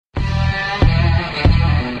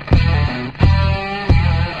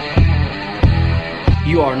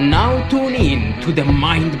You are now tuned in to the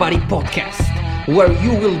Mind Body Podcast, where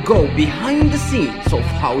you will go behind the scenes of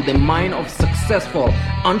how the mind of successful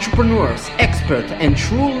entrepreneurs, experts, and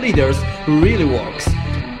true leaders really works.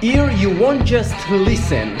 Here you won't just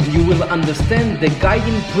listen, you will understand the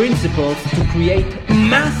guiding principles to create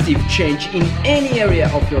massive change in any area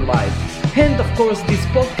of your life. And of course, this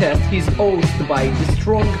podcast is hosted by the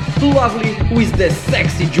strong, lovely, with the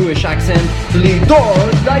sexy Jewish accent,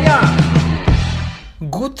 Lidor Dayan.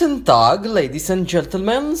 Guten Tag, ladies and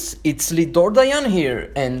gentlemen, it's Lidor Dayan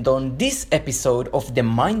here, and on this episode of the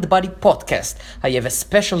Mind Body Podcast, I have a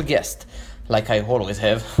special guest, like I always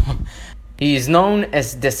have. He is known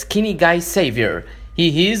as the Skinny Guy Savior.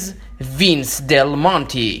 He is Vince Del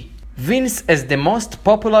Monte. Vince is the most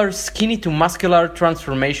popular skinny to muscular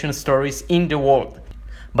transformation stories in the world.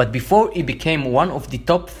 But before he became one of the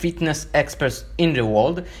top fitness experts in the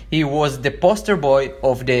world, he was the poster boy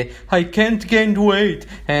of the I can't gain weight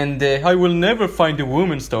and I will never find a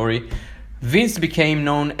woman story. Vince became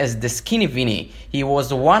known as the Skinny Vinny. He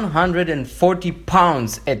was 140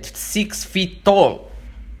 pounds at 6 feet tall.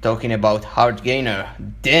 Talking about hard gainer,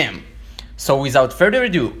 damn. So without further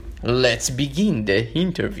ado, let's begin the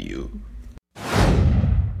interview.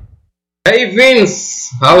 Hey Vince,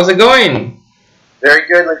 how's it going? Very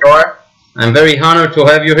good, Lidor. I'm very honored to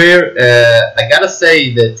have you here. I gotta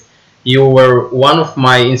say that you were one of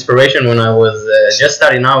my inspiration when I was just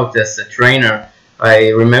starting out as a trainer. I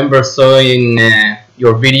remember seeing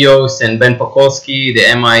your videos and Ben Pakulski, the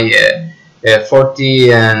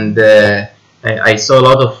MI40, and I saw a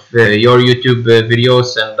lot of your YouTube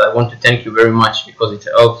videos, and I want to thank you very much because it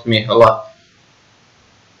helped me a lot.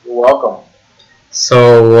 You're welcome.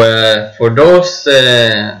 So for those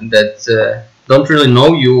that don't really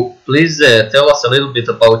know you, please tell us a little bit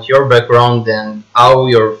about your background and how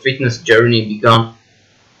your fitness journey began.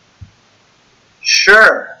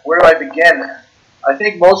 Sure. Where do I begin? I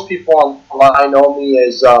think most people online know me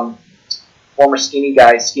as former skinny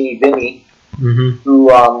guy, Skinny Vinny, who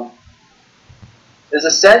has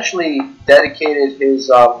essentially dedicated his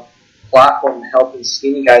platform to helping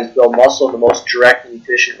skinny guys build muscle in the most direct and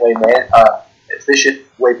efficient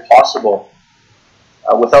way possible,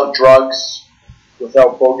 without drugs,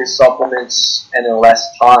 without bogus supplements, and in less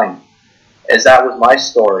time. As that was my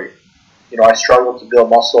story. You know, I struggled to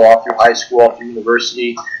build muscle all through high school, all through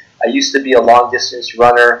university. I used to be a long distance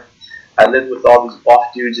runner. I lived with all these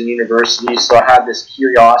buff dudes in university, so I had this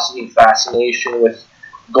curiosity and fascination with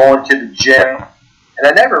going to the gym. And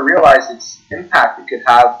I never realized its impact it could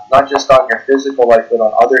have, not just on your physical life, but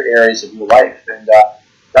on other areas of your life. And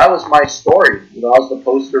that was my story. You know, I was the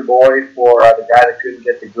poster boy for the guy that couldn't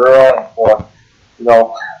get the girl, and for, you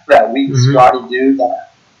know, that weak, scrawny dude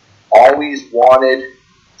that always wanted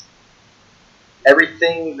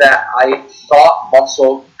everything that I thought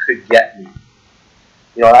muscle could get me.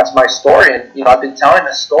 You know, that's my story. And, you know, I've been telling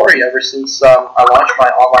this story ever since I launched my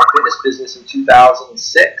online fitness business in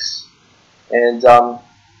 2006. And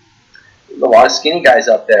there's a lot of skinny guys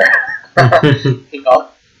out there, you know,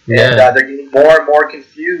 and they're getting more and more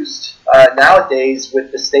confused nowadays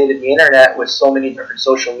with the state of the internet, with so many different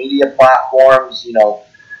social media platforms. You know,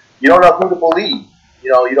 you don't know who to believe.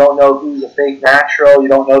 You know, you don't know who's a fake natural. You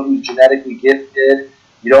don't know who's genetically gifted.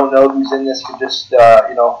 You don't know who's in this for just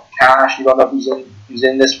you know, cash. You don't know who's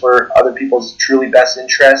in this for other people's truly best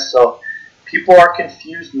interests. So people are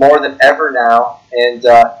confused more than ever now, and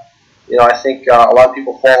you know, I think a lot of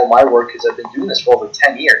people follow my work because I've been doing this for over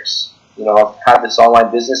 10 years. You know, I've had this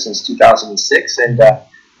online business since 2006, and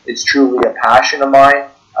it's truly a passion of mine.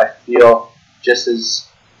 I feel just as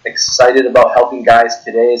excited about helping guys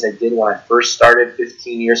today as I did when I first started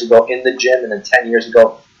 15 years ago in the gym, and then 10 years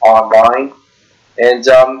ago online. And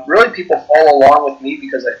really, people follow along with me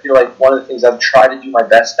because I feel like one of the things I've tried to do my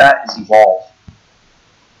best at is evolve.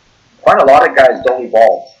 I find a lot of guys don't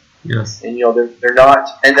evolve. Yes. And, you know, they're not,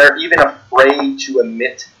 and they're even afraid to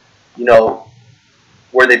admit, you know,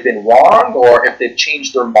 where they've been wrong, or if they've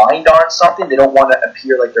changed their mind on something, they don't want to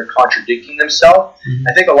appear like they're contradicting themselves.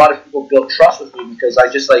 I think a lot of people build trust with me because I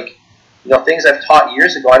just, like, you know, things I've taught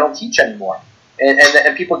years ago, I don't teach anymore.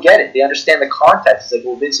 And people get it. They understand the context. It's like,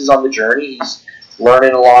 well, Vince is on the journey. He's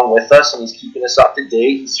learning along with us, and he's keeping us up to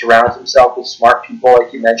date. He surrounds himself with smart people,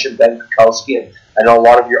 like you mentioned, Ben Pakulski, and I know a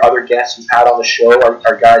lot of your other guests you've had on the show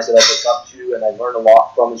are guys that I look up to and I learn a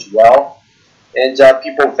lot from as well. And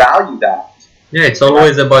people value that. Yeah, it's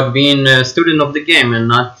always about being a student of the game and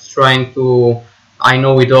not trying to, I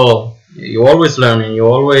know it all. You always learn, and you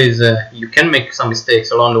always, you can make some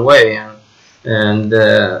mistakes along the way. And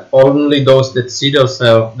only those that see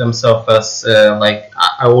themselves as like,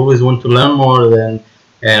 I always want to learn more, then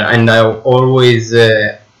and I always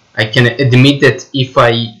I can admit that if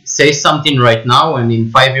I say something right now and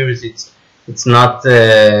in 5 years it's not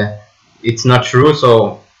it's not true,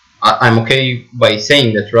 so I'm okay by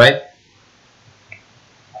saying that, right?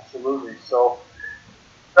 Absolutely. So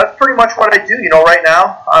that's pretty much what I do. Right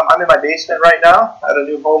now I'm in my basement right now at a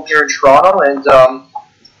new home here in Toronto, and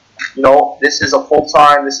this is a full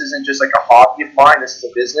time. This isn't just like a hobby of mine. This is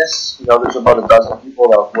a business. There's about a dozen people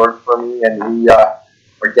that work for me, and we are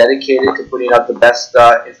dedicated to putting out the best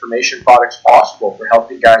information products possible for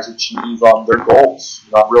helping guys achieve their goals.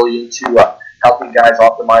 I'm really into helping guys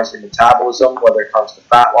optimize their metabolism, whether it comes to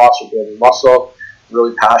fat loss or building muscle. I'm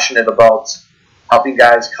really passionate about helping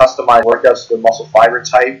guys customize workouts to their muscle fiber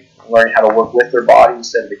type, learning how to work with their body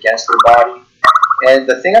instead of against their body. And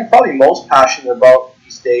the thing I'm probably most passionate about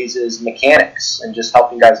these days is mechanics and just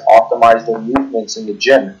helping guys optimize their movements in the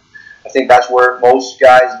gym. I think that's where most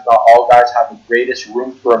guys, if not all guys, have the greatest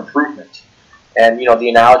room for improvement. And, the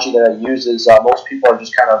analogy that I use is most people are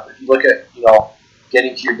just kind of, if you look at,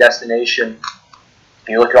 getting to your destination, and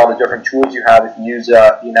you look at all the different tools you have, if you use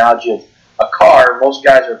the analogy of a car, most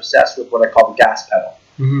guys are obsessed with what I call the gas pedal.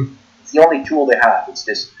 Mm-hmm. It's the only tool they have. It's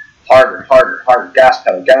just harder, harder, harder, gas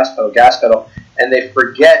pedal, gas pedal, gas pedal. And they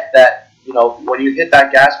forget that, when you hit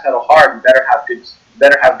that gas pedal hard, you better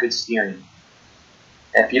have good steering.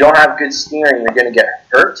 And if you don't have good steering, you're going to get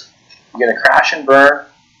hurt. You're going to crash and burn.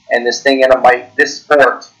 And this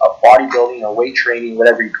sport of bodybuilding or weight training,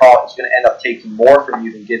 whatever you call it, is going to end up taking more from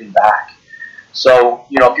you than giving back. So,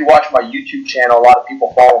 if you watch my YouTube channel, a lot of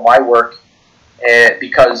people follow my work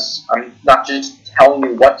because I'm not just telling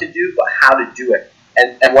you what to do, but how to do it.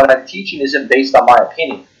 And what I'm teaching isn't based on my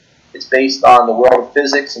opinion. It's based on the world of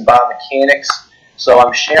physics and biomechanics. So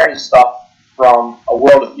I'm sharing stuff from a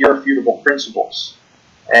world of irrefutable principles.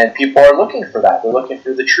 And people are looking for that. They're looking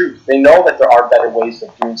for the truth. They know that there are better ways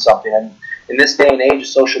of doing something. And in this day and age of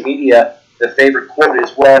social media, the favorite quote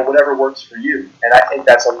is, well, whatever works for you. And I think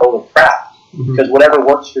that's a load of crap. Mm-hmm. Because whatever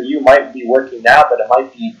works for you might be working now, but it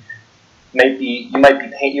might be you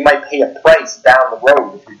might pay a price down the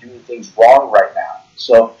road if you're doing things wrong right now.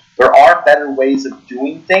 So there are better ways of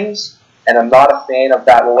doing things, and I'm not a fan of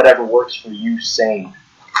that, well, whatever works for you saying.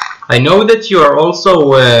 I know that you are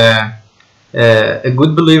also a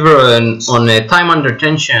good believer on time under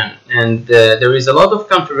tension, and there is a lot of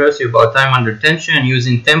controversy about time under tension,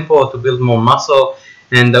 using tempo to build more muscle.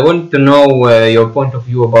 And I want to know your point of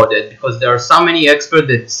view about it, because there are so many experts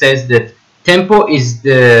that says that tempo is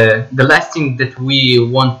the last thing that we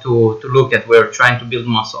want to look at. We're trying to build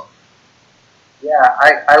muscle. Yeah,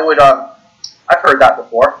 I would. I've heard that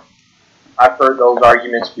before. I've heard those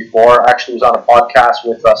arguments before. I actually was on a podcast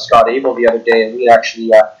with Scott Abel the other day, and we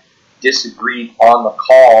actually disagreed on the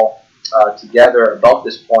call together about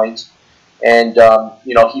this point. And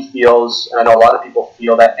he feels, and I know a lot of people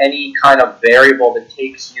feel, that any kind of variable that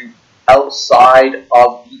takes you outside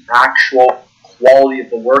of the actual quality of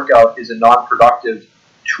the workout is a non-productive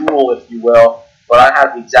tool, if you will. But I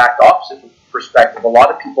have the exact opposite perspective. A lot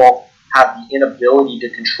of people have the inability to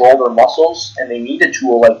control their muscles, and they need a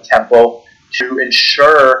tool like tempo to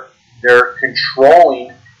ensure they're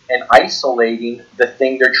controlling and isolating the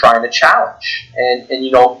thing they're trying to challenge. And we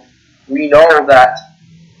know that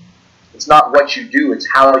it's not what you do, it's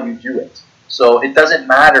how you do it. So it doesn't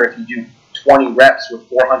matter if you do 20 reps with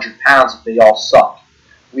 400 pounds if they all suck.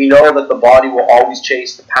 We know that the body will always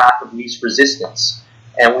chase the path of least resistance.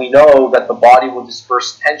 And we know that the body will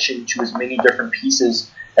disperse tension to as many different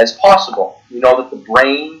pieces as possible. We know that the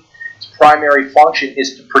brain's primary function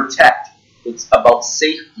is to protect. It's about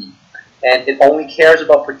safety. And it only cares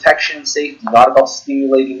about protection and safety, not about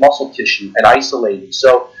stimulating muscle tissue and isolating.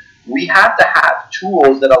 So we have to have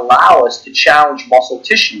tools that allow us to challenge muscle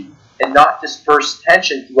tissue and not disperse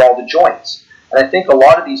tension through all the joints. And I think a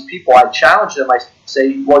lot of these people, I challenge them, I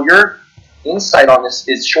say, well, your insight on this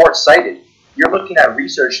is short-sighted. You're looking at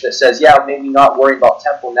research that says, yeah, maybe not worrying about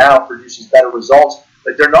tempo now produces better results,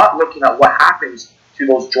 but they're not looking at what happens to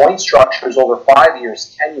those joint structures over 5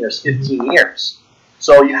 years, 10 years, 15 years.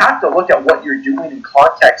 So you have to look at what you're doing in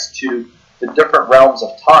context to the different realms of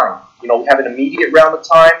time. We have an immediate realm of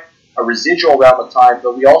time, a residual realm of time,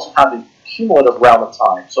 but we also have a cumulative realm of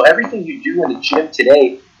time. So everything you do in the gym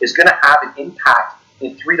today is going to have an impact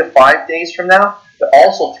in 3 to 5 days from now, but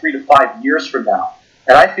also 3 to 5 years from now.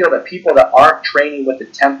 And I feel that people that aren't training with the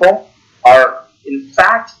tempo are, in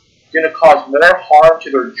fact, going to cause more harm to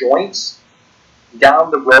their joints down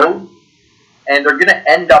the road, and they're going to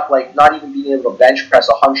end up like not even being able to bench press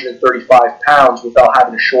 135 pounds without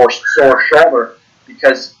having a sore shoulder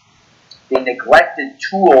because they neglected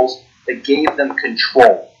tools that gave them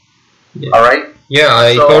control. Yeah. All right. Yeah,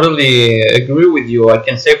 I So totally agree with you. I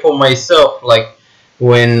can say for myself, like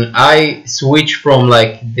when I switch from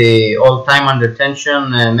like the all time under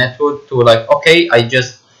tension method to like, okay, I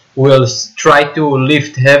just will try to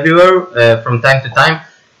lift heavier from time to time,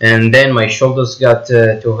 and then my shoulders got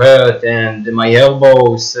to hurt, and my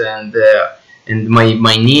elbows, and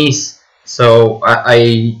my knees. So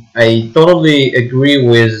I totally agree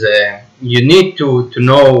with you need to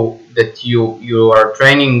know that you are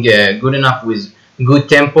training good enough with good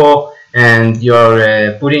tempo and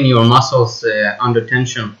you're putting your muscles under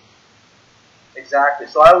tension. exactly.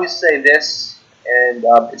 So I always say this, and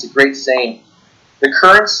it's a great saying: the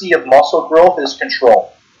currency of muscle growth is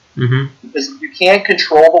control. Mm-hmm. Because if you can't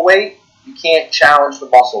control the weight, you can't challenge the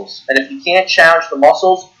muscles, and if you can't challenge the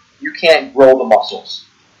muscles, you can't grow the muscles.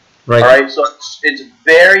 All Right. right. So it's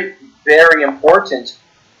very, very important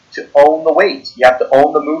to own the weight. You have to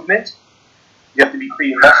own the movement. You have to be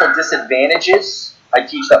creating muscle disadvantages. I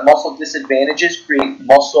teach that muscle disadvantages create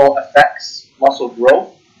muscle effects, muscle growth.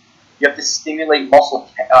 You have to stimulate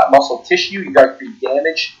muscle tissue. You've got to create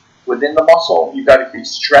damage within the muscle. You've got to create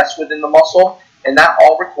stress within the muscle, and that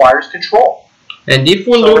all requires control. And if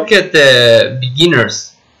we So, look at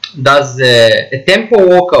beginners, does a tempo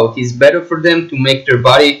workout is better for them to make their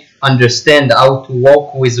body understand how to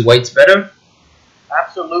walk with weights better?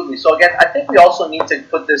 absolutely. So again, I think we also need to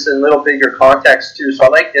put this in a little bigger context too. So I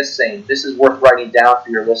like this saying. This is worth writing down for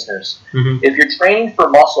your listeners. Mm-hmm. If you're training for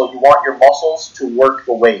muscle, you want your muscles to work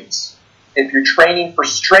the weights. If you're training for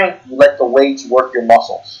strength, you let the weights work your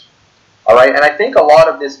muscles. All right, and I think a lot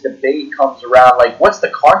of this debate comes around like, what's the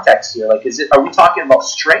context here? Like, are we talking about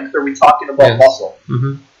strength or are we talking about Yes. muscle?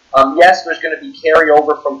 Mm-hmm. Yes, there's going to be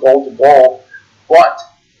carryover from goal to goal, but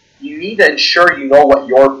you need to ensure you know what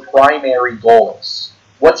your primary goal is.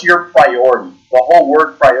 What's your priority? The whole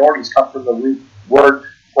word priorities come from the root word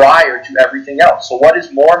prior to everything else. So what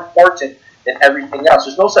is more important than everything else?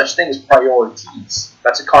 There's no such thing as priorities.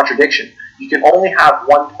 That's a contradiction. You can only have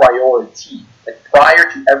one priority, like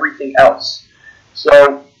prior to everything else.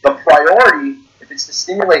 So the priority, if it's to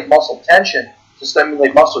stimulate muscle tension, to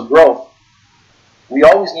stimulate muscle growth, we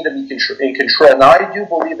always need to be in control. Now, I do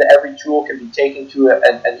believe that every tool can be taken to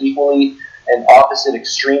an equally and opposite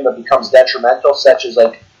extreme that becomes detrimental, such as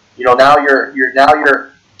like, now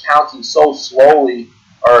you're counting so slowly,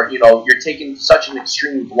 or you're taking such an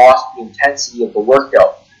extreme, you've lost the intensity of the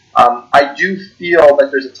workout. I do feel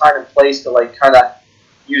that there's a time and place to like kind of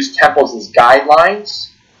use tempos as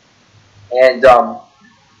guidelines, and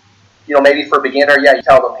maybe for a beginner, yeah, you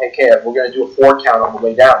tell them, hey, okay, we're going to do a 4 count on the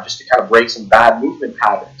way down just to kind of break some bad movement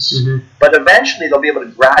patterns. Mm-hmm. But eventually they'll be able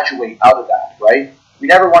to graduate out of that, right? We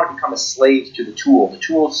never want to become a slave to the tool. The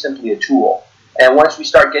tool is simply a tool. And once we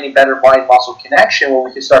start getting better mind-muscle connection, where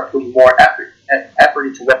we can start putting more effort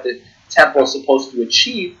into what the tempo is supposed to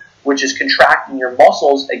achieve, which is contracting your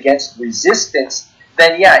muscles against resistance,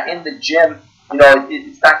 then yeah, in the gym,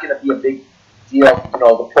 it's not going to be a big deal.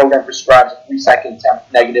 The program prescribes a 3-second temp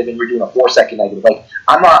negative, and you're doing a 4-second negative. Like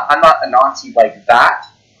I'm not a Nazi like that,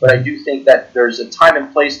 but I do think that there's a time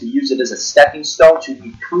and place to use it as a stepping stone to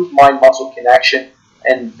improve mind-muscle connection,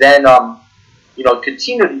 and then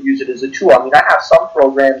continue to use it as a tool. I mean, I have some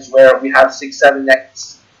programs where we have 6 to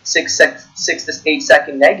 8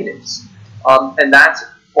 second negatives, and that's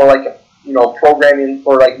for like programming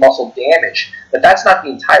for like muscle damage. But that's not the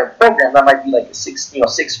entire program. That might be like 6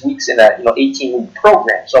 weeks in a 18-week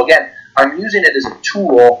program. So again, I'm using it as a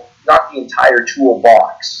tool, not the entire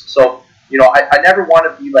toolbox. So I never want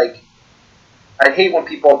to be like, I hate when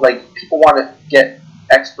people want to get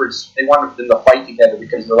experts. They want them to fight together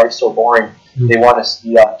because their life's so boring. Mm-hmm. They want to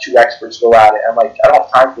see 2 experts go at it. I'm like, I don't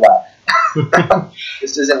have time for that.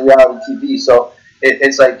 This isn't reality TV. So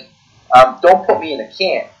it's like, don't put me in a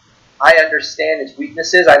camp. I understand its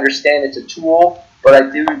weaknesses. I understand it's a tool, but I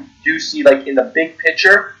do see, like, in the big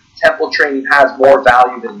picture, tempo training has more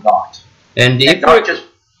value than not. And not just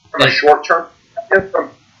from a short-term perspective,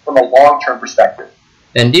 from a long-term perspective.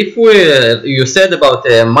 And if you said about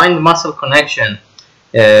mind-muscle connection,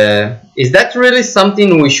 is that really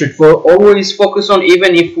something we should always focus on,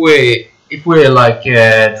 even if we're like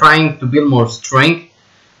trying to build more strength,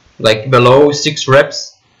 like below 6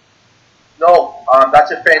 reps? No, that's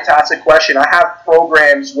a fantastic question. I have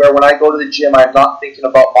programs where when I go to the gym, I'm not thinking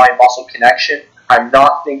about mind-muscle connection. I'm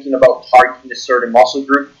not thinking about targeting a certain muscle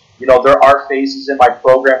group. There are phases in my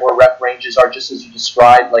program where rep ranges are just as you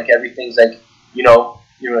described, like everything's like,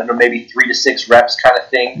 maybe 3 to 6 reps kind of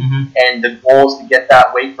thing. Mm-hmm. And the goal is to get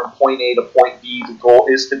that weight from point A to point B. The goal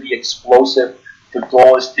is to be explosive. The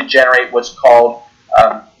goal is to generate what's called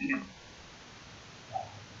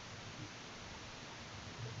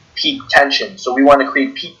peak tension. So we want to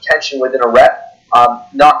create peak tension within a rep,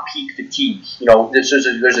 not peak fatigue.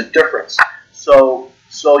 There's a difference. So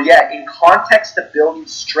yeah, in context of building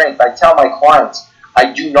strength, I tell my clients,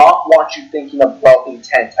 I do not want you thinking about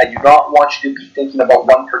intent. I do not want you to be thinking about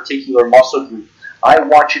one particular muscle group. I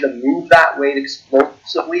want you to move that weight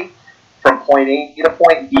explosively from point A to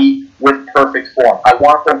point B with perfect form. I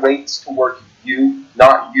want the weights to work you,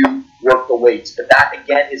 not you work the weights. But that,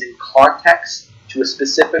 again, is in context to a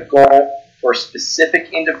specific goal for a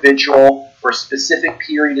specific individual for a specific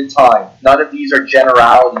period of time. None of these are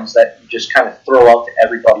generalities that you just kind of throw out to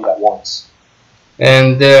everybody at once.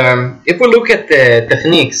 And if we look at the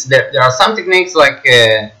techniques, there are some techniques like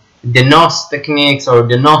the NOS techniques or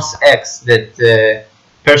the NOS X that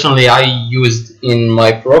personally I used in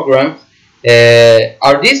my program.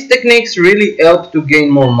 Are these techniques really help to gain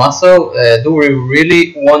more muscle? Do we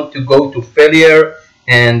really want to go to failure?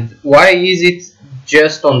 And why is it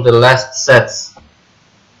just on the last sets?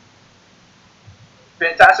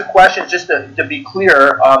 Fantastic question. Just to be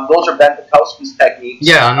clear, those are Ben Bukowski's techniques.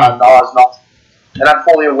 Yeah, I know. NOS. And I'm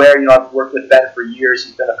fully aware, I've worked with Ben for years.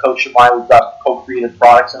 He's been a coach of mine. We've got co-created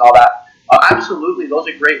products and all that. Absolutely, those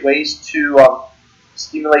are great ways to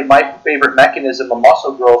stimulate my favorite mechanism of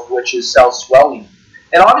muscle growth, which is cell swelling.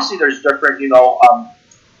 And obviously there's different,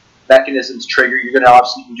 mechanisms trigger. You're going to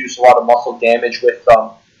obviously induce a lot of muscle damage with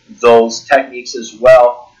those techniques as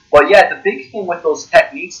well. But yeah, the big thing with those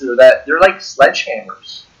techniques is that they're like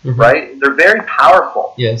sledgehammers, right? They're very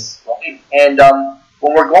powerful. Yes. Right? And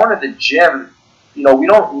when we're going to the gym, we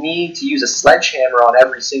don't need to use a sledgehammer on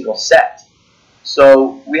every single set.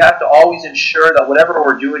 So we have to always ensure that whatever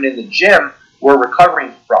we're doing in the gym, we're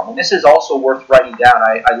recovering from. And this is also worth writing down.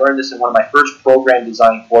 I learned this in one of my first program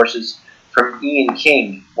design courses from Ian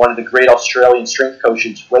King, one of the great Australian strength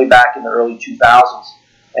coaches way back in the early 2000s.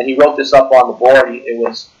 And he wrote this up on the board. It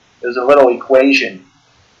was a little equation,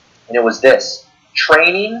 and it was this: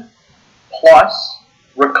 training plus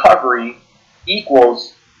recovery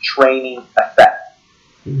equals training effect.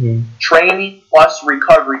 Training plus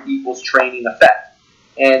recovery equals training effect.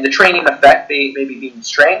 And the training effect maybe being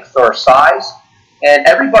strength or size. And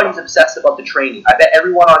everybody's obsessed about the training. I bet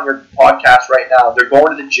everyone on your podcast right now, they're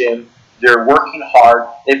going to the gym, they're working hard,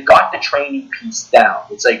 they've got the training piece down.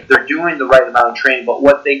 It's like they're doing the right amount of training, but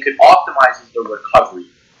what they could optimize is their recovery.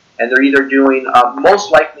 And they're either doing,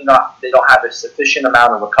 most likely not, they don't have a sufficient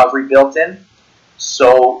amount of recovery built in,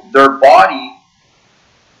 so their body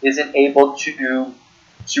isn't able to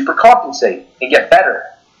super compensate and get better.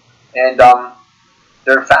 And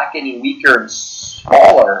they're in fact getting weaker and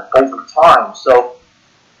smaller over time. So,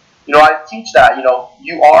 I teach that,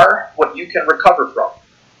 you are what you can recover from.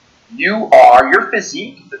 Your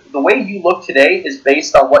physique, the way you look today is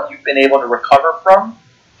based on what you've been able to recover from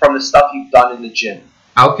the stuff you've done in the gym.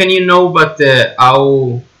 How can you know, but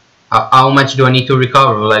how much do I need to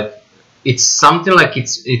recover? Like, it's something like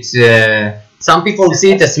it's some people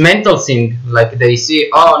see it as mental thing. Like they see,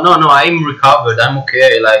 oh no, I'm recovered, I'm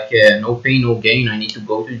okay. Like no pain, no gain. I need to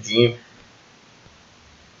go to the gym.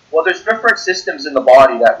 Well, there's different systems in the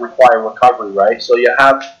body that require recovery, right? So you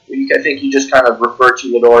have, I think you just kind of refer to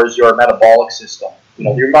it as your metabolic system,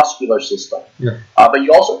 your muscular system. Yeah. But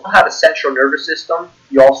you also have a central nervous system.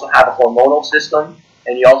 You also have a hormonal system,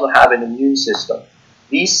 and you also have an immune system.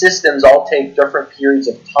 These systems all take different periods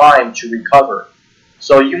of time to recover.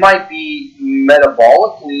 So you might be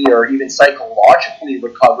metabolically or even psychologically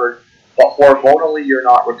recovered, but hormonally you're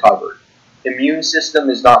not recovered. Immune system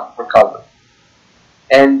is not recovered.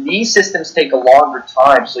 And these systems take a longer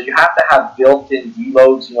time, so you have to have built-in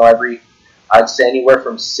deloads, I'd say anywhere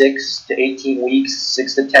from 6 to 18 weeks,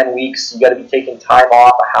 6 to 10 weeks. You got to be taking time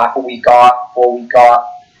off, a half a week off, full week off,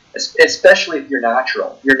 especially if you're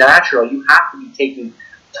natural. If you're natural, you have to be taking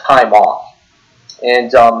time off.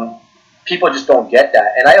 And people just don't get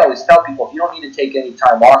that. And I always tell people, if you don't need to take any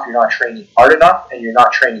time off, you're not training hard enough and you're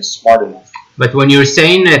not training smart enough. But when you're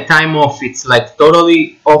saying time off, it's like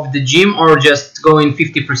totally off the gym or just going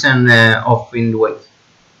 50% off in the weight?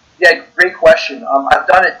 Yeah, great question. I've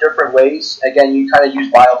done it different ways. Again, you kind of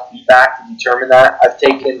use biofeedback to determine that. I've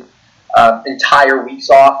taken entire weeks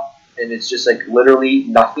off, and it's just like literally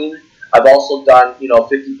nothing. I've also done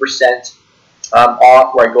 50%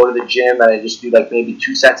 off, where I go to the gym and I just do like maybe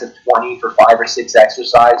 2 sets of 20 for 5 or 6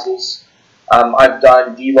 exercises. I've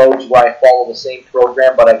done deloads where I follow the same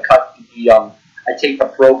program, but I cut I take the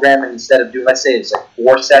program, and instead of doing, let's say it's like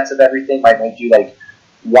 4 sets of everything, I might do like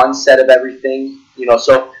 1 set of everything.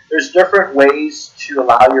 So there's different ways to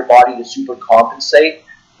allow your body to super compensate,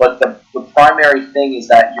 but the primary thing is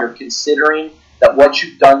that you're considering that what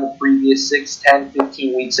you've done the previous 6, 10,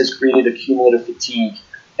 15 weeks has created a cumulative fatigue,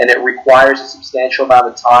 and it requires a substantial amount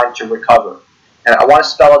of time to recover. And I want to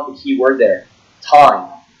spell out the key word there. Time.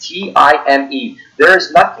 T-I-M-E. There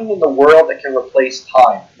is nothing in the world that can replace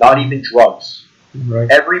time, not even drugs. Right.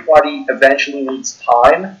 Everybody eventually needs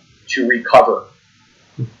time to recover.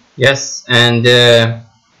 Yes, and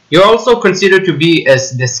you're also considered to be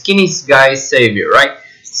as the skinny guy's savior, right?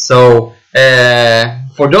 So,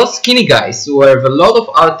 for those skinny guys who have a lot of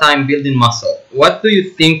hard time building muscle, what do you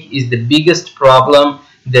think is the biggest problem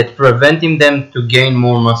that preventing them to gain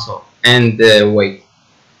more muscle and weight?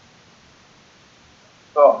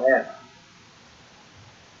 Oh man,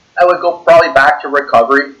 I would go probably back to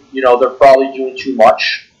recovery. They're probably doing too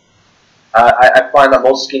much. I find that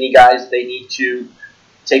most skinny guys, they need to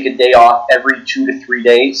take a day off every 2 to 3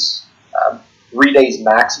 days, 3 days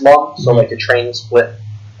maximum. So like a training split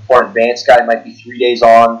for an advanced guy might be 3 days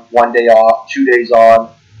on, 1 day off, 2 days on,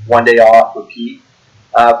 1 day off, repeat.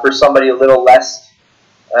 For somebody a little less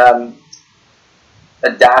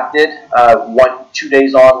adapted, 2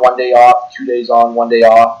 days on, 1 day off, 2 days on, 1 day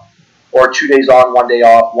off, or 2 days on, 1 day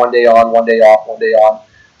off, 1 day on, 1 day off, 1 day on.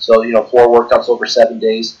 So 4 workouts over 7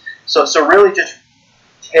 days. So really just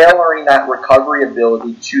tailoring that recovery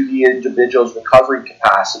ability to the individual's recovery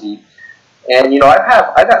capacity. And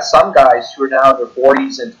I've got some guys who are now in their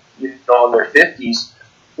 40s and in their 50s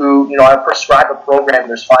who I prescribe a program.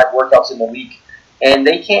 There's 5 workouts in the week, and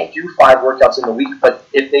they can't do 5 workouts in the week. But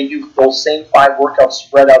if they do those same 5 workouts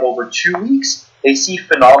spread out over 2 weeks, they see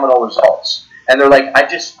phenomenal results. And they're like,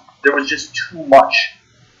 there was just too much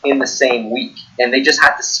in the same week, and they just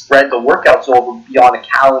had to spread the workouts over beyond a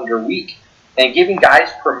calendar week. And giving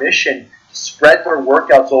guys permission to spread their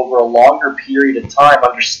workouts over a longer period of time,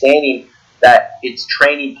 understanding that it's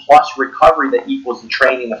training plus recovery that equals the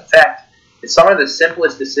training effect. It's some of the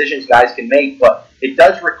simplest decisions guys can make, but it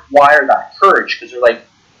does require that courage, because they're like,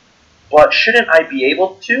 but shouldn't I be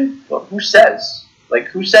able to? Well, who says?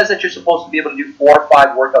 Who says that you're supposed to be able to do 4 or 5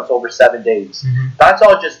 workouts over 7 days? Mm-hmm. That's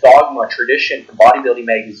all just dogma, tradition from bodybuilding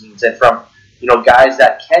magazines and from guys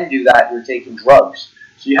that can do that who are taking drugs.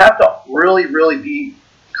 So you have to really, really be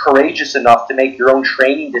courageous enough to make your own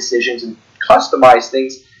training decisions and customize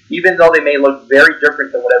things, even though they may look very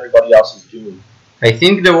different than what everybody else is doing. I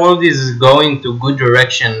think the world is going to good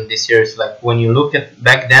direction this year. It's like when you look at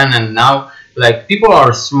back then and now, like people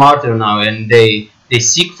are smarter now, and they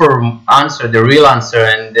seek for the real answer,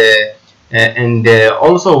 and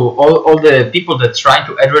also all the people that try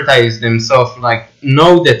to advertise themselves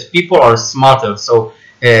know that people are smarter. So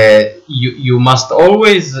you must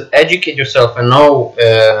always educate yourself and know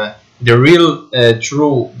the real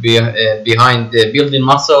truth behind building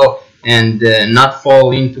muscle, and not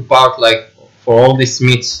fall into part for all these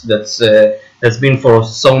myths that's been for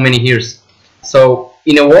so many years. So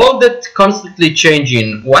in a world that's constantly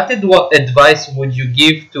changing, what advice would you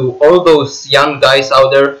give to all those young guys out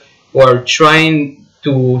there who are trying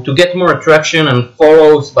to get more attraction and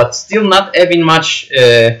follows, but still not having much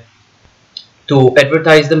to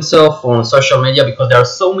advertise themselves on social media, because there are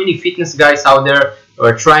so many fitness guys out there who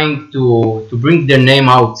are trying to bring their name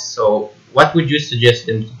out? So what would you suggest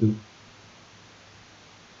them to do?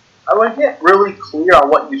 I would get really clear on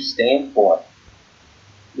what you stand for.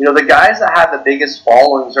 The guys that have the biggest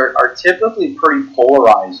followings are typically pretty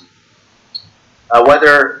polarizing.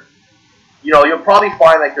 Whether, you'll probably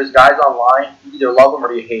find there's guys online, you either love them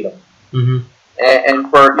or you hate them. Mm-hmm. And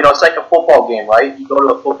for, it's like a football game, right? You go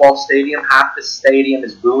to a football stadium, half the stadium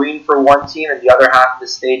is booing for one team, and the other half of the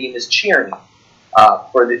stadium is cheering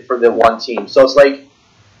for the one team. So it's like,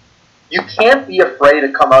 you can't be afraid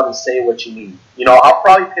to come out and say what you mean. I'll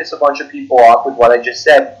probably piss a bunch of people off with what I just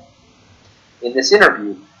said in this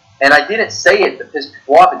interview. And I didn't say it to piss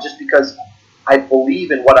people off. It's just because I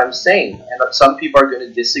believe in what I'm saying. And some people are going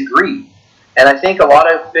to disagree. And I think a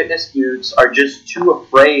lot of fitness dudes are just too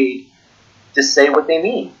afraid to say what they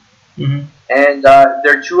mean. Mm-hmm. And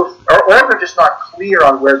they're or they're just not clear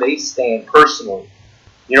on where they stand personally.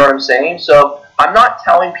 You know what I'm saying? So I'm not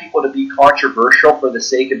telling people to be controversial for the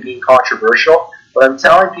sake of being controversial, but I'm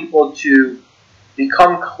telling people to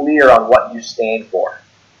become clear on what you stand for.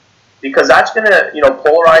 Because that's going to,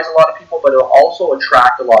 polarize a lot of people, but it'll also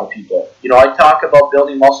attract a lot of people. I talk about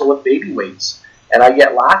building muscle with baby weights, and I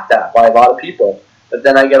get laughed at by a lot of people. But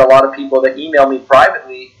then I get a lot of people that email me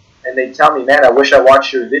privately, and they tell me, man, I wish I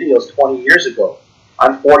watched your videos 20 years ago.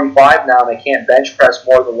 I'm 45 now, and I can't bench press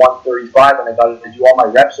more than 135, and I got to do all my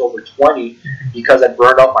reps over 20 because I blew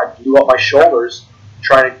up my shoulders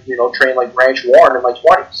trying to, train like Branch Warren in my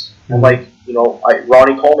 20s. And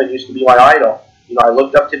Ronnie Coleman used to be my idol. I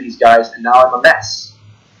looked up to these guys, and now I'm a mess.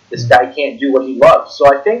 This guy can't do what he loves. So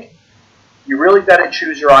I think you really got to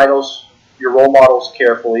choose your idols your role models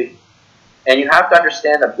carefully, and you have to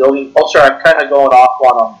understand that building. Oh, sorry, I'm kind of going off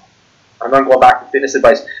on. I'm not going back to fitness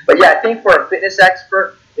advice, but yeah, I think for a fitness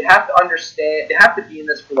expert, they have to understand. They have to be in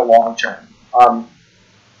this for the long term.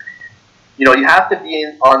 You have to be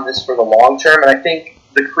on this for the long term, and I think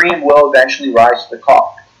the cream will eventually rise to the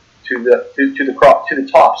top. To the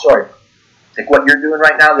top. Sorry, like what you're doing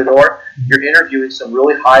right now, Lidor. You're interviewing some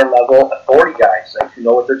really high level authority guys, like who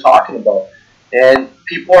know what they're talking about, and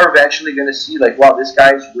people are eventually going to see like, wow, this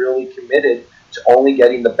guy's really committed to only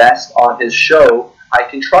getting the best on his show. I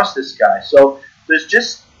can trust this guy. So there's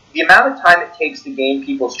just the amount of time it takes to gain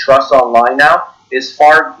people's trust online now is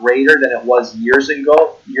far greater than it was years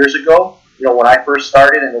ago. When I first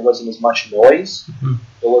started, and there wasn't as much noise. Mm-hmm.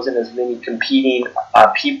 There wasn't as many competing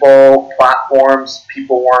people, platforms.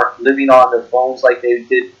 People weren't living on their phones like they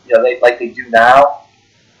did, like they do now.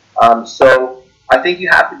 So I think you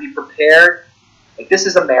have to be prepared. Like, this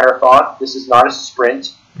is a marathon. This is not a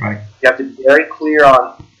sprint. Right. You have to be very clear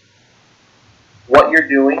on what you're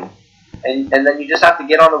doing, and then you just have to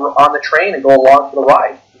get on the train and go along for the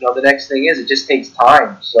ride. The next thing is it just takes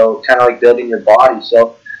time. So kind of like building your body.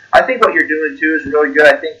 So I think what you're doing too is really good.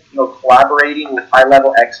 I think collaborating with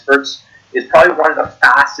high-level experts is probably one of the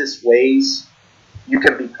fastest ways you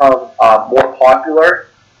can become more popular.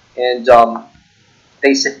 And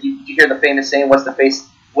they said, you hear the famous saying, "What's the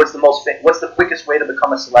quickest way to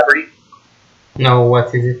become a celebrity?" No,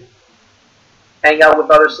 what is it? Hang out with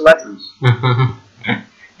other celebrities.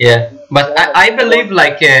 Yeah, but I believe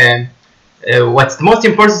what's the most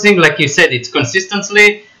important thing, like you said, it's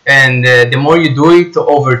consistency. And the more you do it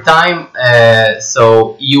over time,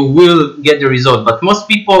 so you will get the result. But most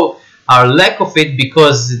people are lack of it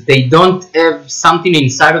because they don't have something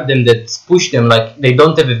inside of them that push them. Like, they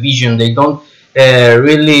don't have a vision. They don't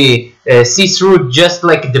really see through just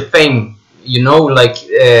like the fame.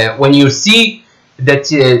 When you see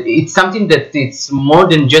that it's something that it's more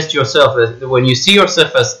than just yourself. When you see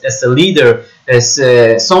yourself as a leader, as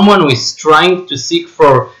someone who is trying to seek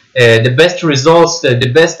for the best results,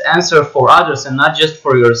 the best answer for others, and not just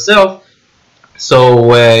for yourself.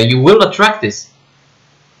 So you will attract this.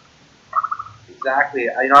 Exactly.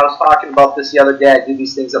 I was talking about this the other day. I do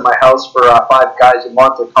these things at my house for 5 guys in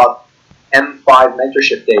Monte called M5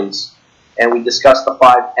 Mentorship Days, and we discussed the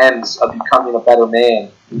 5 M's of becoming a better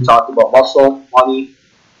man. We talked about muscle, money,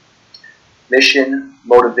 mission,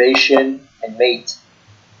 motivation, and mate.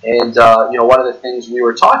 And one of the things we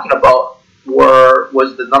were talking about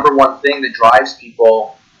was the number one thing that drives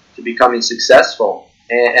people to becoming successful.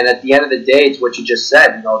 And at the end of the day, it's what you just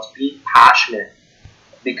said. It's being passionate,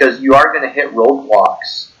 because you are going to hit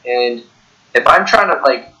roadblocks. And if I'm trying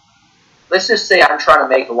to, let's just say I'm trying to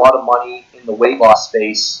make a lot of money in the weight loss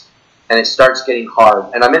space, and it starts getting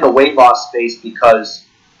hard. And I'm in the weight loss space because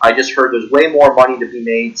I just heard there's way more money to be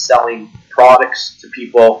made selling products to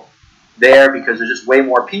people there, because there's just way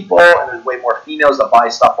more people and there's way more females that buy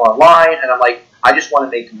stuff online, and I'm like, I just want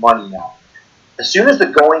to make money now. As soon as the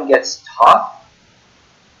going gets tough,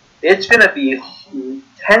 it's going to be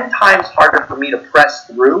 10 times harder for me to press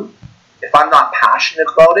through if I'm not passionate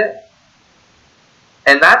about it.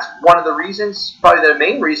 And that's one of the reasons, probably the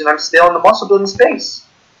main reason, I'm still in the muscle building space.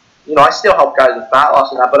 I still help guys with fat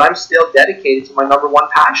loss and that, but I'm still dedicated to my number one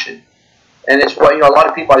passion. And it's what, a lot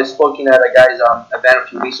of people, I was looking at a guy's event a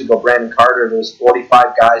few weeks ago, Brandon Carter. There was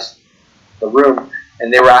 45 guys in the room,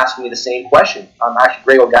 and they were asking me the same question. Actually,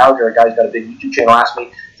 Grego Gallagher, a guy who's got a big YouTube channel, asked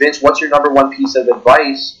me, Vince, what's your number one piece of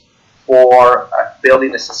advice for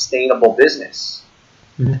building a sustainable business?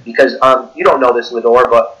 Mm-hmm. Because you don't know this, Lidor,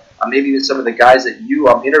 but maybe even some of the guys that you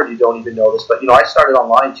interview don't even know this. But, I started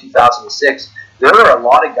online in 2006. There are a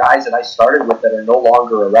lot of guys that I started with that are no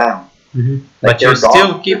longer around. Mm-hmm. But you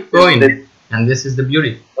still keep going. And this is the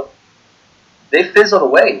beauty. They fizzled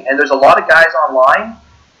away. And there's a lot of guys online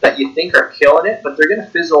that you think are killing it, but they're going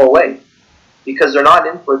to fizzle away because they're not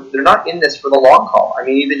in this for the long haul. I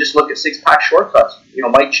mean, even just look at Six-Pack Shortcuts.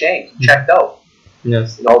 Mike Chang checked out.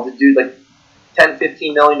 Yes. The dude, like $10,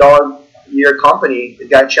 $15 million a year company, the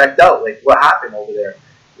guy checked out. Like, what happened over there?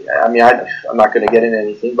 I mean, I'm not going to get into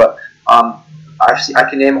anything, but I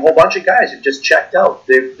can name a whole bunch of guys who just checked out.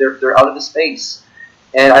 They're out of the space.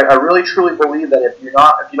 And I really truly believe that if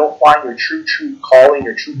you don't find your true calling,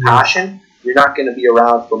 your true passion, you're not going to be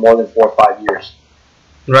around for more than 4 or 5 years.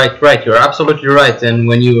 Right. You're absolutely right. And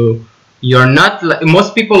when you're not,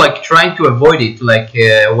 most people trying to avoid it,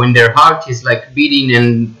 when their heart is beating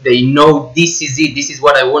and they know this is it, this is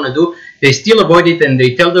what I want to do, they still avoid it, and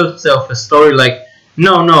they tell themselves a story like,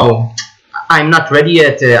 no, I'm not ready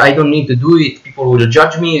yet. I don't need to do it. People will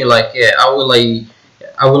judge me.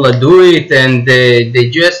 I will do it, and they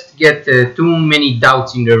just get too many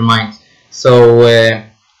doubts in their minds. So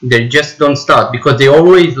they just don't start because they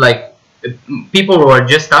always like people who are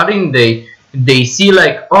just starting. They see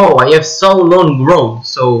like, oh, I have so long road.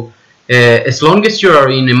 So as long as you are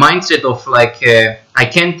in a mindset of like I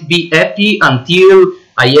can't be happy until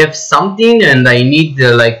I have something, and I need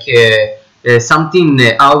something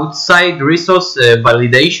outside resource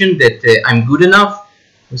validation that I'm good enough,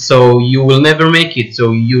 so you will never make it.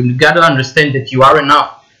 So you gotta understand that you are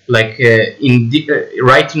enough, like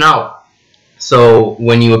right now. So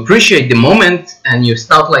when you appreciate the moment and you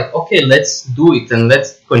start like, okay, let's do it and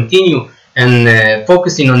let's continue and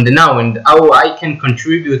focusing on the now and how I can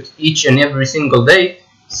contribute each and every single day,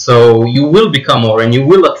 so you will become more and you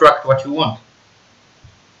will attract what you want.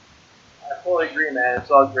 I fully agree, man.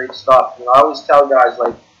 It's all great stuff. I always tell guys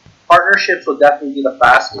like partnerships will definitely be the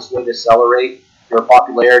fastest way to accelerate your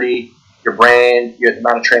popularity, your brand, the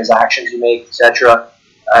amount of transactions you make, etc.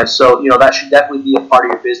 So that should definitely be a part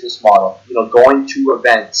of your business model. Going to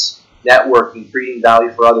events, networking, creating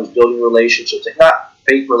value for others, building relationships. Like not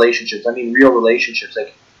fake relationships. I mean real relationships.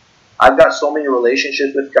 Like I've got so many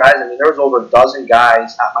relationships with guys. I mean there was over a dozen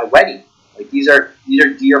guys at my wedding. Like these are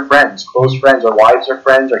dear friends, close friends. Our wives are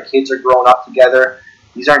friends. Our kids are growing up together.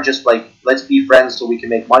 These aren't just like, let's be friends so we can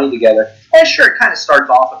make money together. And sure, it kind of starts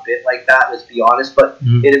off a bit like that, let's be honest, but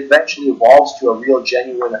it eventually evolves to a real,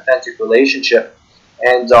 genuine, authentic relationship.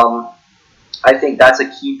 And I think that's a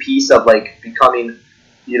key piece of like becoming,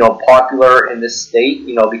 popular in this state,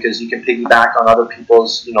 because you can piggyback on other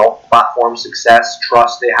people's, platform success,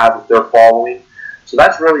 trust they have with their following. So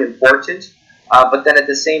that's really important. But then at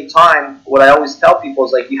the same time, what I always tell people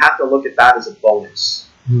is like, you have to look at that as a bonus.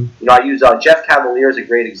 I use Jeff Cavalier as a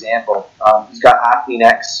great example. He's got Athlete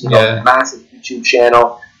X, massive YouTube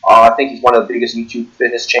channel. I think he's one of the biggest YouTube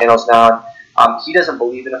fitness channels now. He doesn't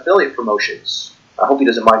believe in affiliate promotions. I hope he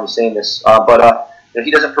doesn't mind me saying this, but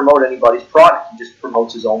he doesn't promote anybody's product. He just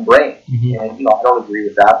promotes his own brand. And I don't agree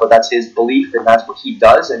with that, but that's his belief, and that's what he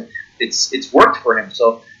does, and it's worked for him.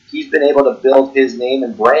 So he's been able to build his name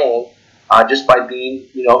and brand just by being,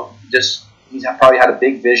 he's probably had a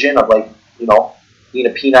big vision of like, being a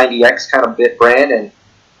P90X kind of bit brand, and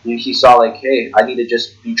he saw like, hey, I need to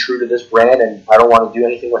just be true to this brand, and I don't want to do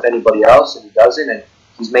anything with anybody else, and he doesn't, and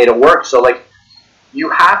he's made it work. So like, you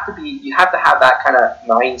have to have that kind of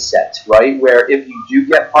mindset, right? Where if you do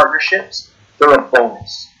get partnerships, they're a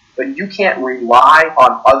bonus, but you can't rely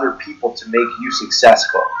on other people to make you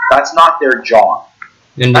successful. That's not their job.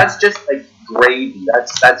 That's just like gravy.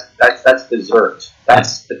 That's dessert.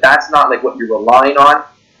 That's not like what you're relying on,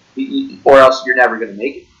 or else you're never going to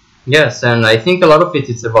make it. Yes, and I think a lot of it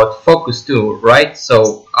is about focus too, right?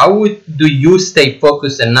 So how do you stay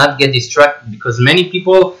focused and not get distracted? Because many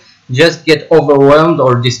people just get overwhelmed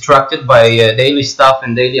or distracted by daily stuff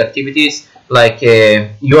and daily activities. Like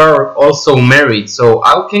you are also married, so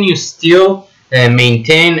how can you still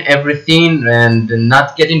maintain everything and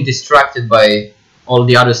not getting distracted by all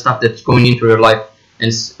the other stuff that's going into your life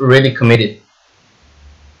and really committed?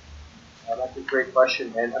 That's a great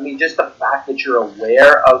question, man. I mean, just the fact that you're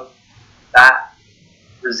aware of that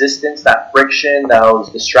resistance, that friction, those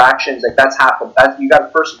distractions, like that's happened. You got to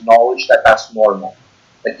first acknowledge that that's normal.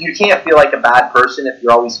 Like you can't feel like a bad person if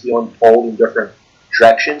you're always feeling pulled in different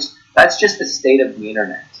directions. That's just the state of the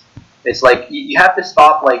internet. It's like you have to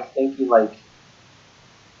stop like thinking like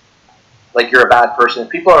you're a bad person.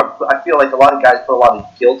 I feel like a lot of guys put a lot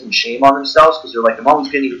of guilt and shame on themselves because they're like,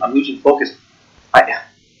 I'm losing focus.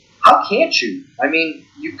 How can't you? I mean,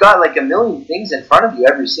 you've got like a million things in front of you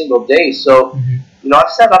every single day. So,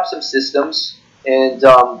 I've set up some systems, and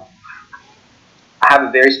I have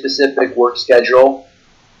a very specific work schedule.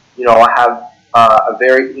 I have a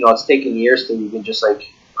very, it's taken years to even just like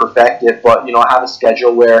perfect it, but, I have a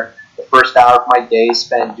schedule where the first hour of my day is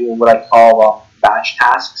spent doing what I call batch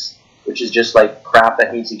tasks, which is just like crap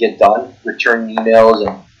that needs to get done, returning emails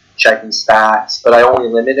and checking stats, but I only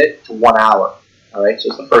limit it to 1 hour. All right, so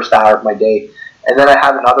it's the first hour of my day. And then I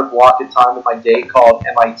have another block of time in my day called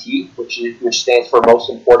MIT, which stands for Most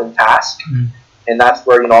Important Task. And that's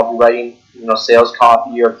where, I'll be writing, sales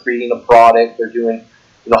copy or creating a product or doing,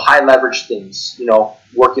 high leverage things,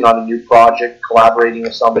 working on a new project, collaborating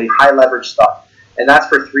with somebody, high leverage stuff. And that's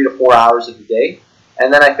for 3 to 4 hours of the day.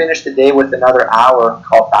 And then I finish the day with another hour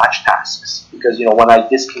called batch tasks. Because, when I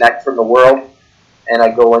disconnect from the world and I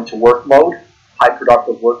go into work mode, high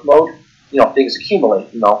productive work mode, things accumulate,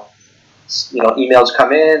 emails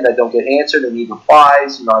come in that don't get answered, they need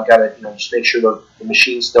replies, I gotta, just make sure the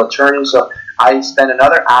machine's still turning. So I spend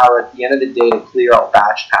another hour at the end of the day to clear out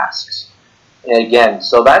batch tasks. And again,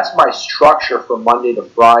 so that's my structure from Monday to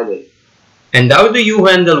Friday. And how do you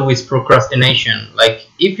handle with procrastination? Like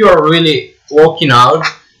if you are really working out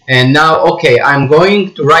and now, okay, I'm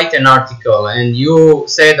going to write an article and you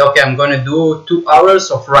said, okay, I'm going to do 2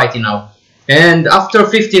 hours of writing now. And after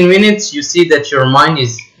 15 minutes, you see that your mind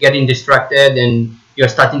is getting distracted and you're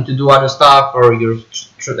starting to do other stuff or you're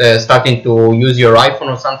starting to use your iPhone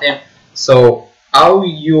or something. So how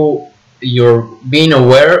you're being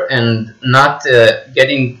aware and not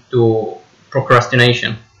getting to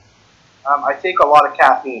procrastination? I take a lot of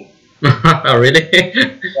caffeine. Really?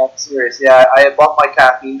 Yeah, I'm serious. Yeah, I bumped my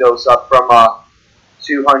caffeine dose up from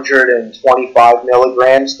 225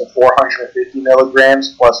 milligrams to 450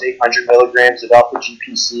 milligrams plus 800 milligrams of alpha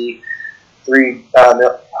GPC.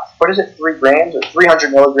 What is it? 3 grams or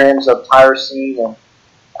 300 milligrams of tyrosine, and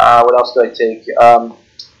what else do I take?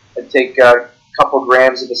 I take a couple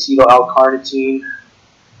grams of acetyl L-carnitine,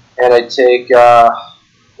 and I take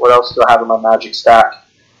what else do I have in my magic stack?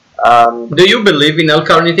 Do you believe in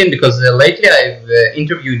L-carnitine? Because lately I've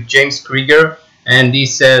interviewed James Krieger, and he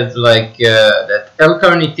said that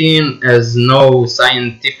L-carnitine has no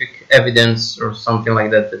scientific evidence or something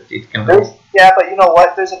like that it can help. Yeah, but you know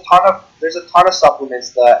what? There's a ton of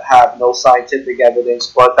supplements that have no scientific evidence,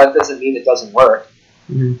 but that doesn't mean it doesn't work.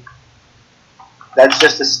 Mm-hmm. That's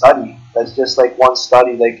just a study. That's just like one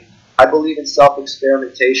study. Like I believe in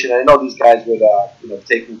self-experimentation. I know these guys would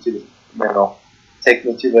take me to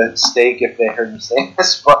the stake if they heard me saying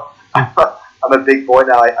this, but I'm a big boy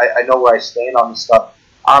now. I know where I stand on this stuff.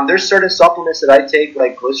 There's certain supplements that I take,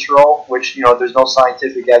 like glycerol, which there's no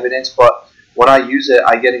scientific evidence, but when I use it,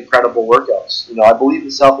 I get incredible workouts. I believe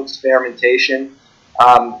in self-experimentation.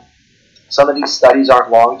 Some of these studies aren't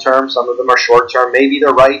long-term. Some of them are short-term. Maybe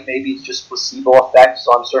they're right. Maybe it's just placebo effect.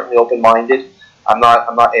 So I'm certainly open-minded. I'm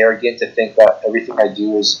not arrogant to think that everything I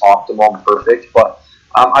do is optimal and perfect, but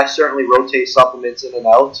I certainly rotate supplements in and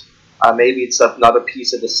out. Maybe it's another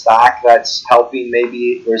piece of the stack that's helping.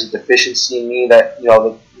 Maybe there's a deficiency in me that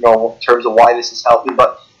in terms of why this is helping.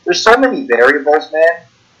 But there's so many variables, man.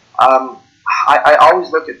 I always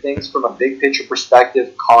look at things from a big picture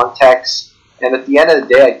perspective, context, and at the end of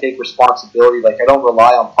the day, I take responsibility. Like I don't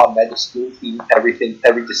rely on PubMed to spoon feed every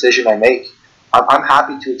decision I make. I'm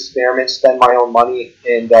happy to experiment, spend my own money,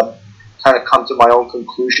 and kind of come to my own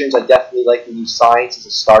conclusions. I definitely like to use science as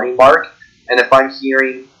a starting mark. And if I'm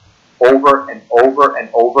hearing over and over and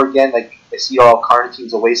over again, like acetyl carnitine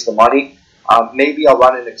is a waste of money, maybe I'll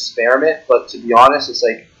run an experiment. But to be honest, it's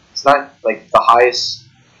not like the highest.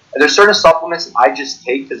 There's certain supplements that I just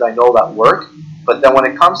take because I know that work. But then when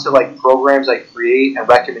it comes to like programs I create and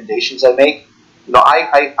recommendations I make,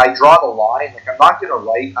 I draw the line. Like I'm not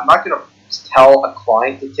gonna tell a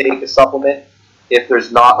client to take a supplement if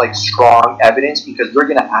there's not like strong evidence, because they're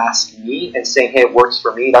gonna ask me and say, hey, it works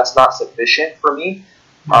for me. That's not sufficient for me.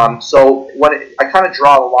 So I kind of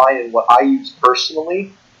draw the line in what I use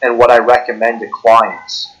personally and what I recommend to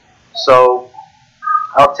clients. So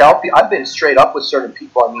I'll tell people, I've been straight up with certain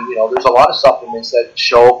people. I mean, there's a lot of supplements that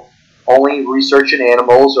show only research in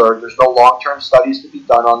animals, or there's no long-term studies to be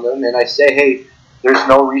done on them. And I say, hey, there's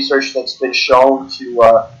no research that's been shown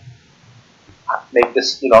to make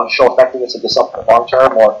this, show effectiveness of the supplement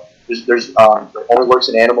long-term, or there's it only works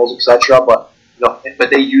in animals, etc. But but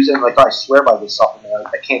they use it, like I swear by this supplement,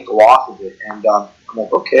 I can't go off of it. And I'm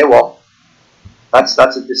like, okay, well, that's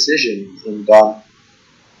a decision. And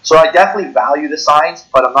so I definitely value the science,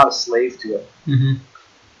 but I'm not a slave to it.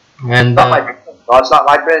 Mm-hmm. And it's not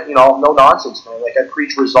my no nonsense, man. Like I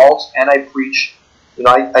preach results, and I preach,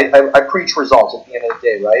 I preach results at the end of the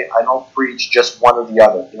day, right? I don't preach just one or the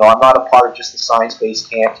other. I'm not a part of just the science-based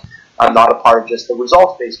camp. I'm not a part of just the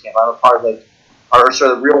results-based camp. I'm a part of the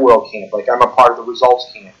real-world camp. Like I'm a part of the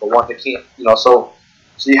results camp, the one that can't, So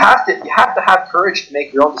you have to have courage to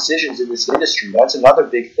make your own decisions in this industry. That's another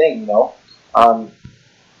big thing,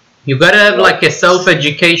 You gotta have like a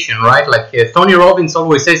self-education, right? Like Tony Robbins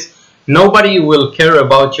always says, nobody will care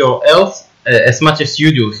about your health as much as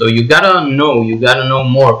you do. So you gotta know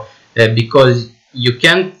more because you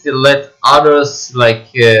can't let others be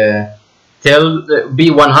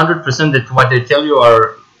 100% that what they tell you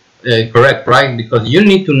are correct, right? Because you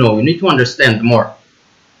need to know, you need to understand more.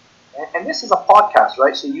 And this is a podcast,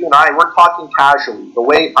 right? So you and we're talking casually. The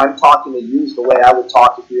way I'm talking to you is the way I would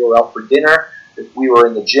talk if we were out for dinner, if we were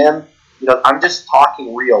in the gym. I'm just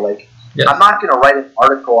talking real. Like, yes. I'm not going to write an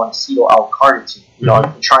article on acetyl L-carnitine,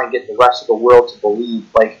 and try and get the rest of the world to believe.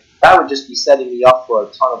 Like, that would just be setting me up for a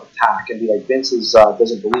ton of attack and be like, Vince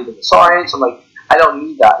doesn't believe in the science. I'm like, I don't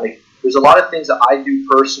need that. Like, there's a lot of things that I do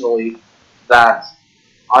personally that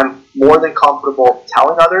I'm more than comfortable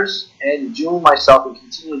telling others and doing myself and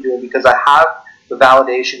continue doing because I have the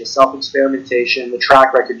validation, the self-experimentation, the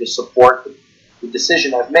track record to support the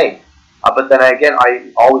decision I've made. But then again,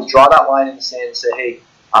 I always draw that line in the sand and say, hey,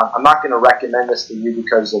 I'm not going to recommend this to you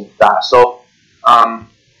because of that. So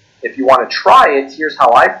if you want to try it, here's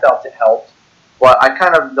how I felt it helped. But I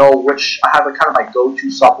kind of know I have a kind of my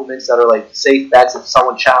go-to supplements that are like safe bets. If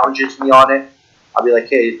someone challenges me on it, I'll be like,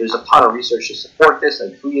 hey, there's a ton of research to support this,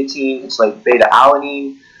 like creatine, it's like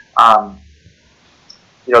beta-alanine.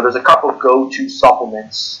 There's a couple of go-to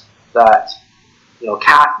supplements that,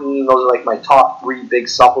 caffeine, those are like my top 3 big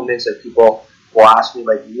supplements that people will ask me,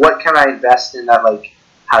 like, what can I invest in that, like,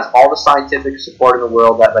 has all the scientific support in the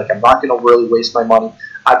world that, like, I'm not going to really waste my money.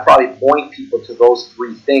 I'd probably point people to those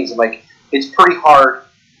 3 things. And, like, it's pretty hard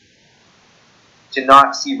to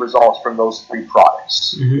not see results from those 3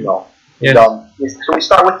 products, Yes. So we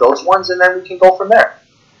start with those ones, and then we can go from there.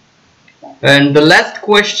 And the last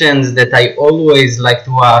questions that I always like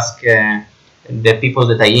to ask the people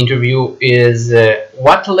that I interview is,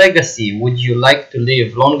 what legacy would you like to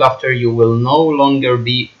leave long after you will no longer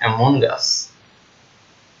be among us?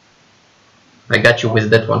 I got you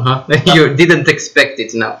with that one, huh? You didn't expect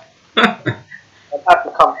it now. I'd have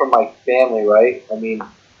to come from my family, right? I mean,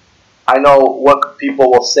 I know what people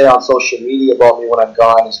will say on social media about me when I'm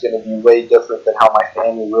gone is going to be way different than how my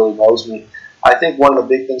family really knows me. I think one of the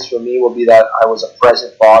big things for me will be that I was a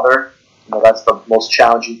present father. That's the most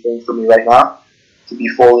challenging thing for me right now, to be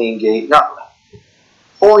fully engaged. Not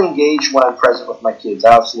fully engaged when I'm present with my kids.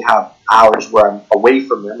 I obviously have hours where I'm away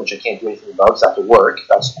from them, which I can't do anything about because I have to work.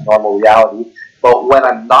 That's a normal reality. But when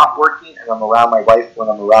I'm not working and I'm around my wife, when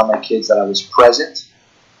I'm around my kids, that I was present.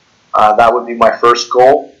 That would be my first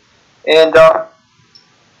goal. And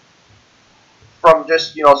from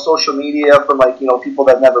just, social media, from like, people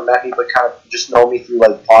that never met me but kind of just know me through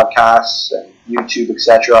like podcasts and YouTube,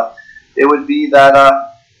 etc., it would be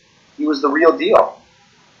that he was the real deal.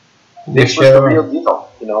 This was the real deal.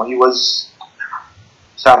 He's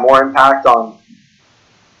had more impact on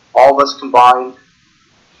all of us combined.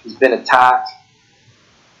 He's been attacked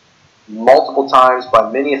multiple times by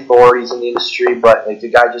many authorities in the industry, but like the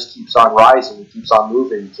guy just keeps on rising, he keeps on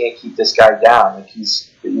moving. You can't keep this guy down. Like he was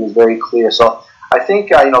very clear. So I think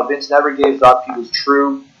Vince never gave up. He was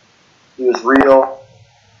true. He was real.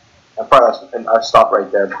 I'll stop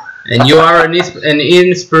right there. And you are an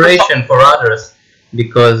inspiration for others,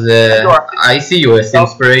 because I see you as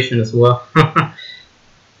inspiration as well.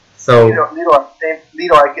 So Lito,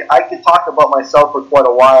 I could talk about myself for quite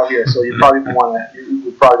a while here, so you probably don't want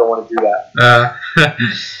to do that.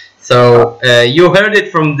 So you heard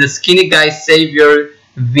it from the skinny guy savior,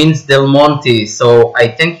 Vince Del Monte. So I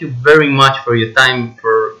thank you very much for your time,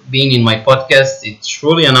 for being in my podcast. It's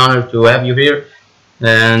truly an honor to have you here,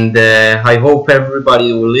 and I hope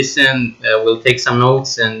everybody will listen, will take some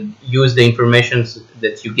notes and use the information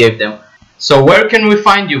that you gave them. So where can we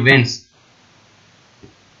find you, Vince?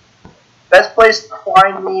 Best place to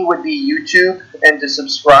find me would be YouTube, and to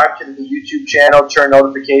subscribe to the YouTube channel, turn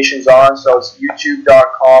notifications on. So it's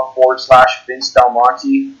youtube.com/Vince Del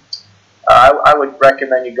Monte. I would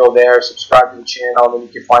recommend you go there, subscribe to the channel, and then you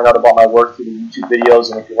can find out about my work through the YouTube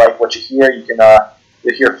videos. And if you like what you hear, you can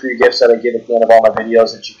you'll hear free gifts that I give at the end of all my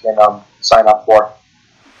videos that you can sign up for.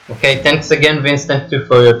 Okay, thanks again, Vince. Thank you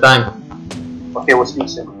for your time. Okay, we'll speak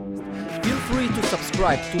soon. Feel free to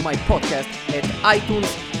subscribe to my podcast at iTunes,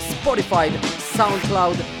 Spotify,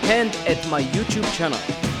 SoundCloud, and at my YouTube channel.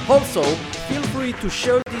 Also, feel free to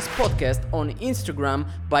share this podcast on Instagram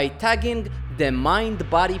by tagging the Mind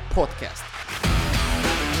Body Podcast.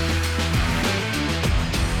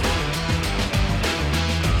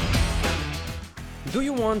 Do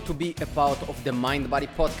you want to be a part of the Mind Body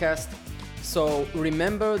Podcast? So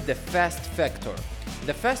remember the FAST factor.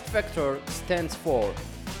 The FAST factor stands for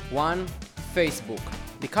 1. Facebook.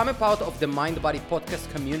 Become a part of the Mind Body Podcast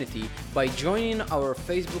community by joining our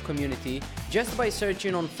Facebook community just by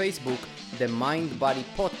searching on Facebook the Mind Body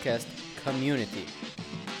Podcast community.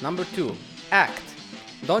 Number 2. Act.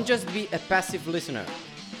 Don't just be a passive listener.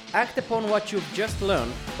 Act upon what you've just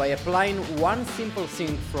learned by applying one simple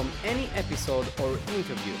thing from any episode or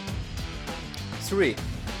interview. 3.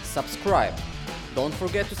 Subscribe. Don't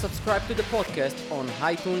forget to subscribe to the podcast on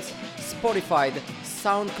iTunes, Spotify,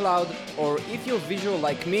 SoundCloud, or if you're visual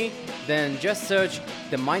like me, then just search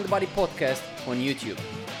the Mind Body Podcast on YouTube.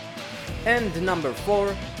 And number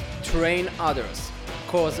 4, train others.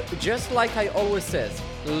 Cause just like I always says,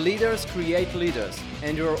 leaders create leaders,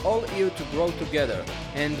 and you're all here to grow together.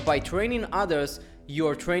 And by training others,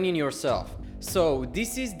 you're training yourself. So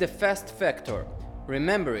this is the FAST factor.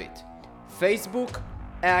 Remember it. Facebook,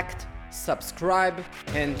 act, subscribe,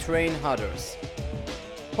 and train others.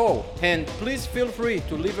 Oh, and please feel free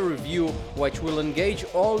to leave a review which will engage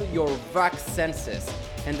all your VAC senses.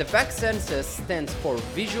 And the VAC senses stands for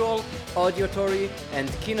visual, auditory, and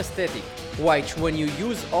kinesthetic, which when you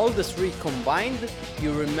use all the three combined,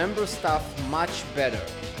 you remember stuff much better.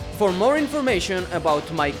 For more information about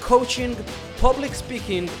my coaching, public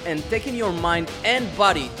speaking, and taking your mind and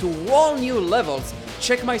body to all new levels,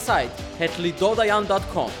 check my site at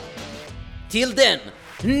lidodayan.com. Till then,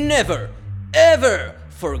 never, ever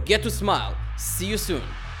forget to smile. See you soon.